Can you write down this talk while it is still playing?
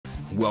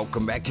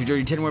Welcome back to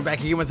Dirty 10. We're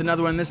back again with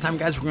another one. This time,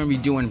 guys, we're going to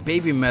be doing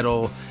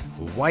Babymetal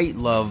White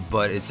Love,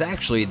 but it's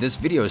actually, this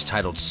video is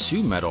titled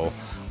SUBTITLES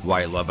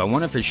White Love. I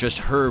wonder if it's just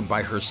her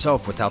by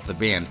herself without the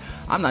band.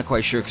 I'm not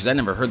quite sure because I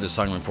never heard this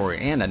song before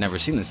and I've never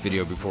seen this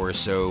video before,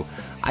 so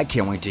I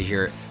can't wait to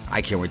hear it.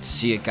 I can't wait to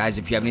see it, guys.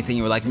 If you have anything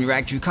you would like me to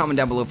react to, comment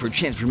down below for a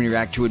chance for me to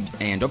react to it.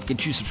 And don't forget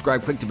to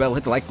subscribe, click the bell,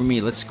 hit the like for me.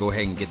 Let's go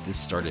ahead and get this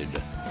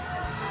started.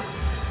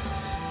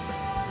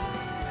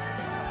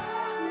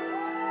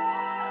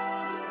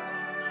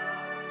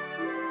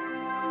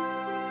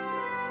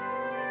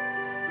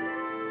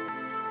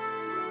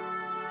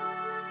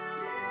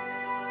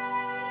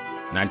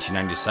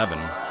 (1997).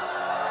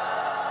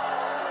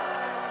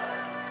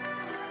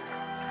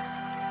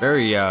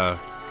 Very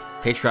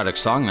patriotic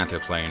song that they're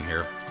playing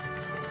here.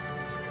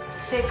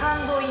 セカ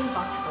ンドイン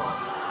パクト。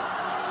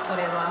そ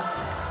れは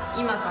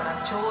今か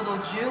らちょうど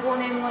15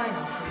年前の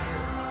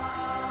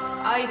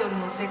冬、アイドル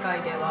の世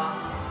界では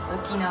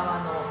沖縄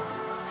の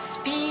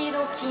スピー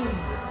ドキング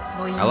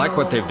の異名を I like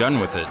what they've done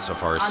with it so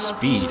far.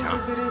 Speed, huh?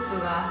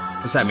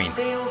 What's that mean? 一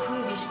世を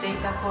風靡してい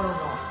た頃の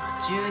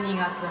12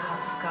月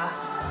20日。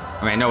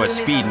I mean, I know what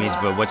speed means,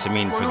 but what's it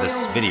mean for this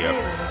video?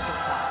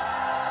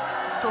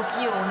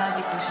 時を同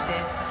じくして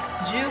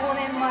15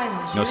年前の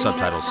12月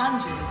31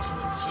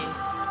日、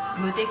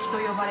無敵と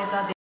呼ばれ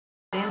た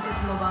伝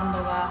説のバン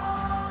ドが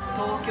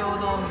東京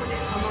ドーム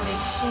でその歴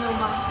史の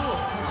幕を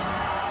閉じた。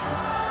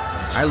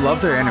 I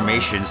love their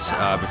animations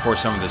before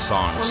some of the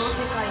songs. この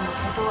世界の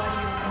断りを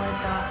超え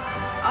た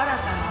新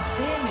たな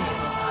生命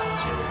の誕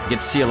生。 You get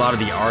to see a lot of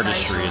the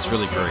artistry. It's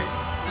really great.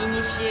 古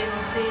の生命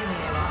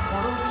は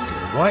滅びる。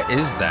 What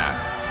is that?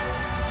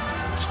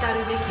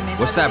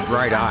 What's that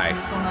bright eye?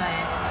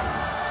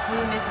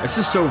 This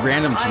is so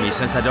random to me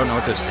since I don't know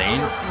what they're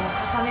saying.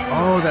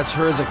 Oh, that's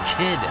her as a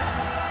kid.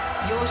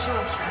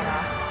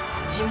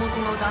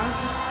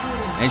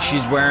 And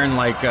she's wearing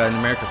like an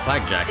American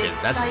flag jacket.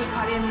 I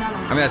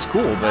mean, that's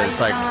cool, but it's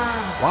like,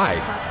 why?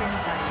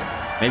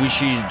 Maybe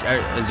she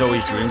has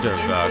always dreamed of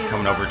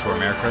coming over to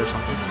America or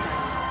something.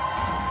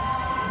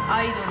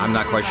 I'm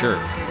not quite sure.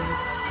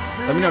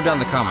 Let me know down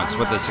in the comments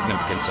what the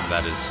significance of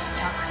that is.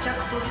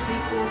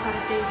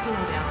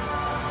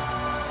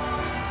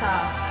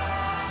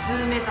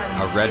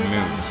 A red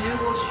moon.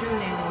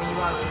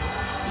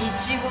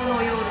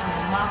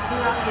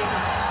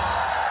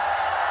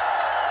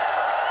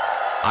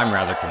 I'm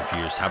rather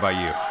confused. How about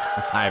you?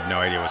 I have no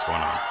idea what's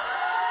going on.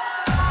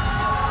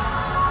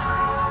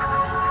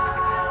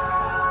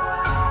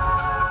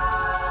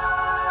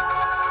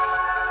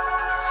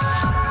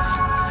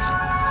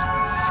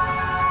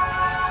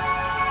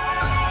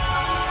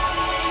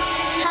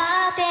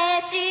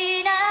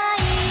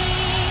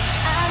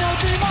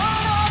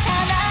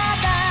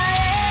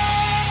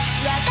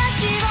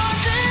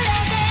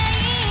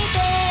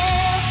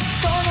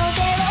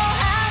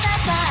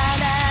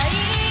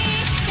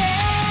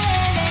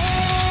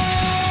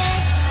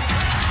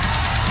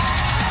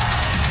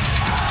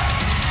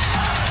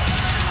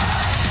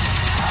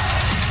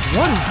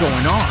 What is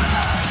going on?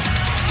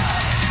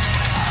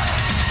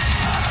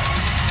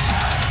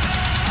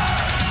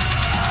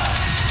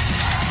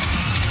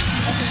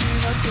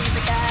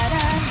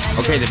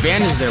 Okay, the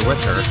band is there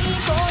with her.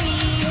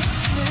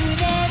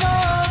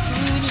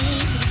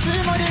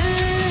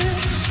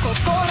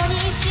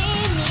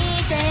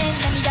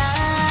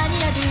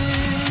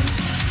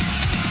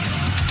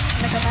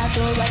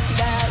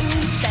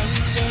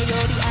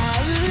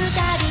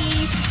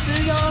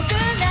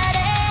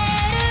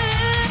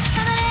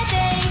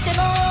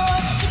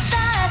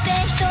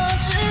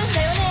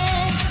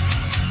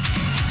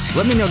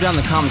 Let me know down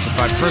in the comments if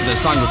I've heard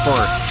this song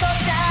before,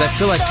 because I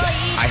feel like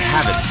I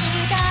haven't.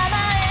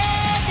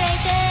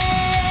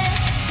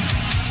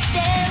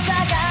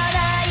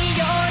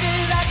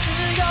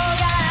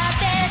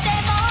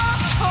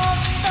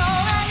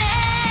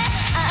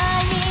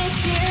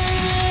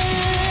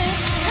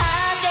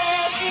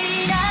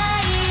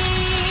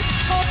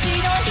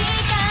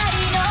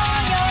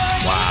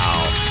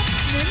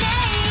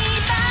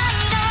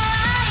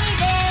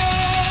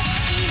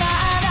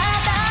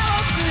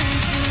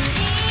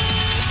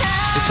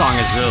 This song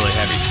is really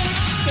heavy.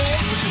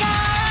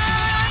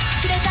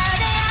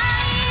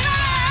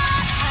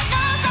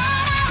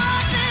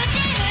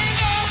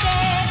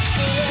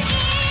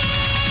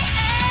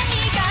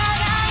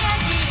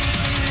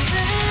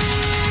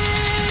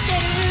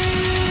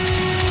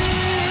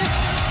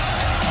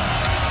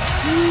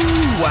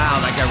 Ooh, wow,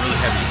 that got really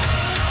heavy.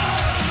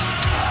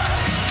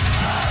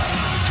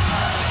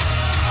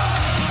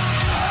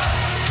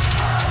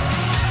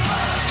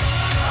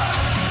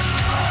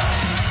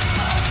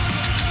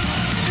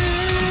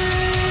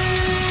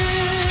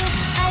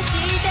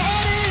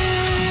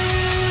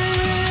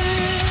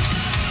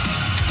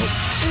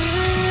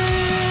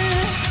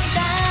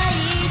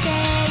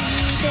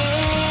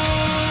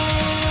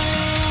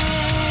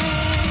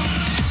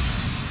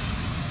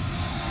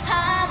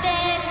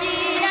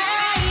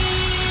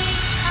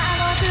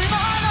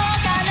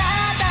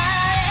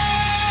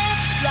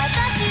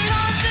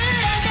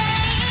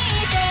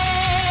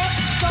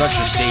 such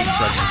a stage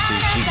presence too.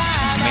 She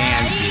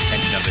commands the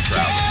attention of the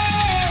crowd.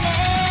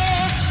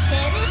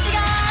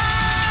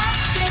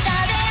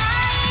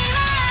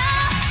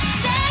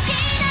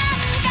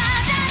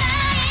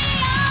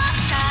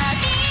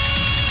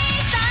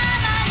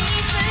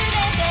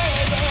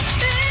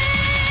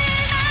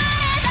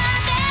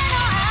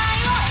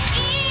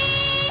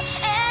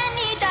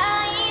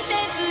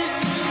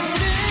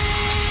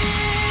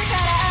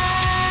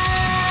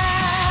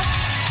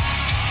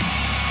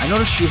 I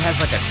noticed she has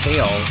like a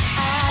tail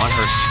on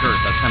her skirt.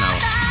 That's kind of...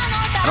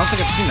 I don't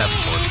think I've seen that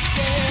before.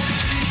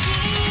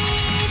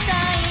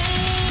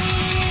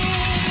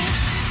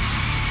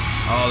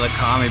 Oh, the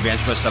Kami band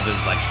dressed up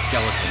as like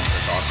skeletons.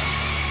 That's awesome.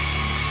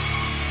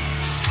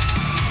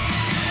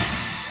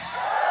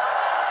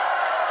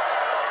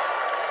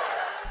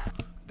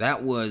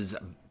 That was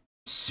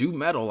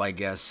SUBTITLES, I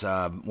guess.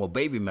 Well,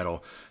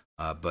 Babymetal.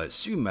 But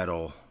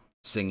SUBTITLES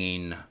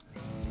singing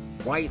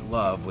White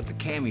Love with the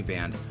Kami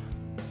band.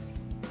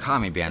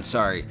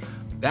 Sorry.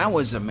 That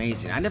was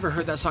amazing. I never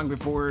heard that song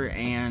before,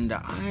 and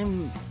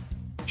I'm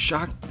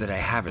shocked that I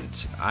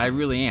haven't. I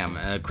really am.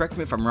 Correct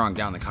me if I'm wrong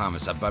down in the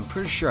comments, but I'm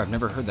pretty sure I've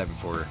never heard that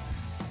before.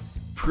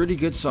 Pretty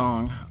good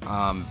song.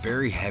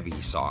 Very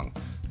heavy song.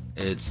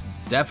 It's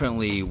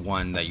definitely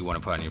one that you want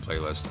to put on your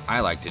playlist. I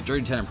liked it.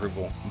 Dirty 10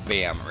 approval.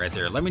 Bam, right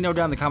there. Let me know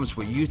down in the comments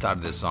what you thought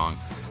of this song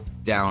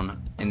down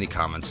in the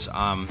comments.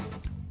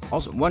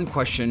 Also, one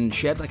question.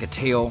 She had like a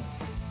tail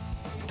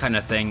kind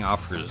of thing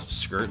off her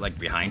skirt, like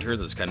behind her.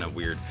 That's kind of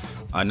weird.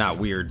 Not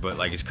weird, but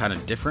like it's kind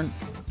of different.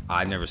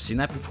 I've never seen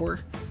that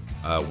before.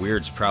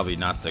 Weird's probably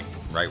not the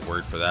right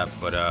word for that,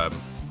 but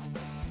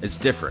it's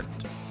different.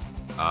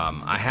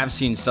 I have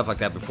seen stuff like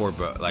that before,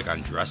 but like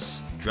on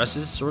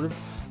dresses sort of,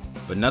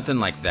 but nothing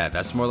like that.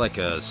 That's more like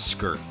a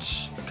skirt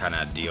kind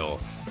of deal,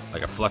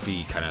 like a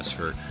fluffy kind of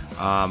skirt.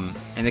 And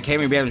the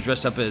Kami band was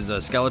dressed up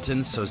as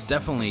skeletons, so it's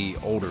definitely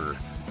older,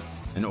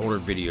 an older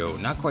video.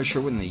 Not quite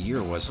sure when the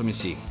year was. Let me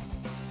see.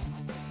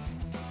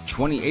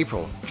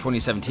 April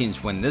 2017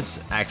 is when this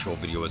actual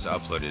video was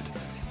uploaded,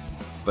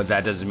 but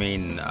that doesn't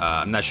mean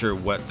I'm not sure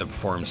what the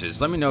performance is.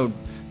 Let me know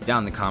down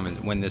in the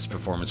comment when this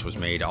performance was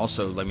made.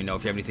 Also, let me know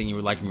if you have anything you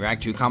would like me to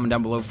react to. Comment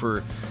down below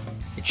for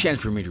a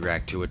chance for me to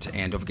react to it,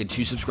 and don't forget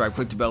to subscribe,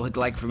 click the bell, hit the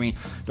like for me.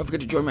 Don't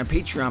forget to join my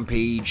Patreon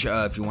page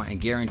if you want a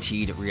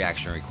guaranteed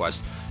reaction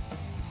request.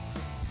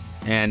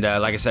 And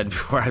like I said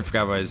before, I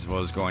forgot where I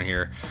was going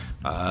here.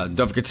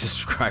 Don't forget to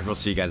subscribe. We'll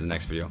see you guys in the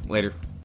next video. Later.